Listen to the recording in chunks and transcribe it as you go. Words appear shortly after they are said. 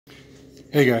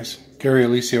Hey guys, Gary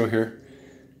Alicio here.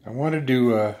 I wanted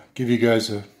to give you guys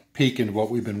a peek into what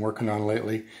we've been working on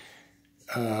lately.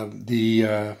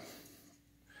 The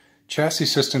chassis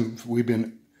system, we've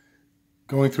been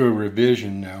going through a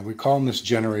revision now. We call this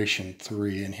Generation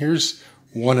 3, and here's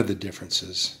one of the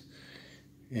differences.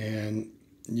 And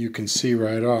you can see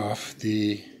right off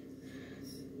the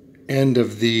end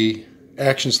of the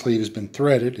action sleeve has been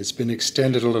threaded. It's been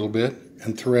extended a little bit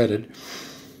and threaded.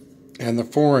 And the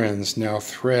forends now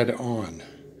thread on.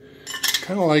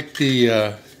 Kind of like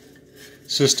the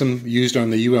system used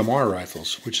on the UMR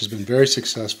rifles, which has been very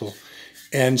successful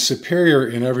and superior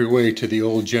in every way to the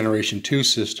old Generation 2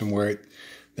 system where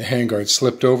the handguard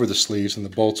slipped over the sleeves and the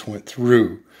bolts went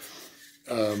through.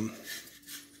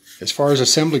 As far as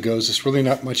assembly goes, it's really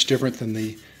not much different than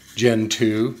the Gen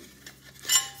 2.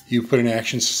 You put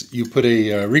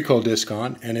a recoil disc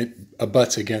on and it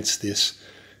abuts against this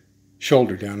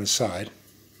shoulder down the side.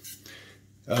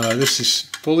 This is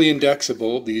fully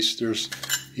indexable. There's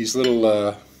these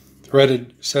little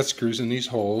threaded set screws in these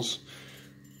holes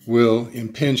will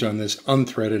impinge on this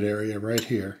unthreaded area right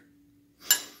here,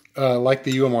 like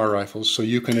the UMR rifles, so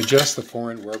you can adjust the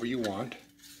forend wherever you want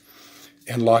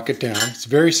and lock it down. It's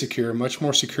very secure, much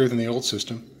more secure than the old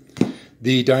system.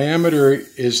 The diameter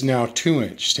is now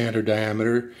 2-inch standard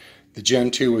diameter. The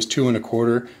Gen 2 was 2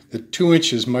 1/4. The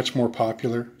 2-inch is much more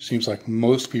popular. Seems like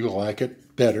most people like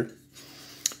it better.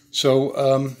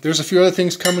 So there's a few other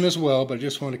things coming as well, but I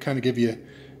just want to kind of give you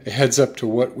a heads up to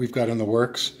what we've got in the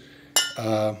works.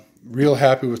 Real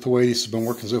happy with the way this has been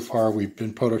working so far. We've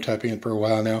been prototyping it for a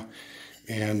while now,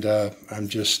 and I'm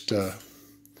just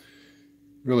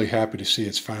really happy to see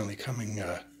it's finally coming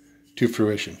to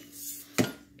fruition.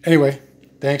 Anyway,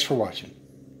 thanks for watching.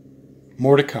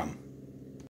 More to come.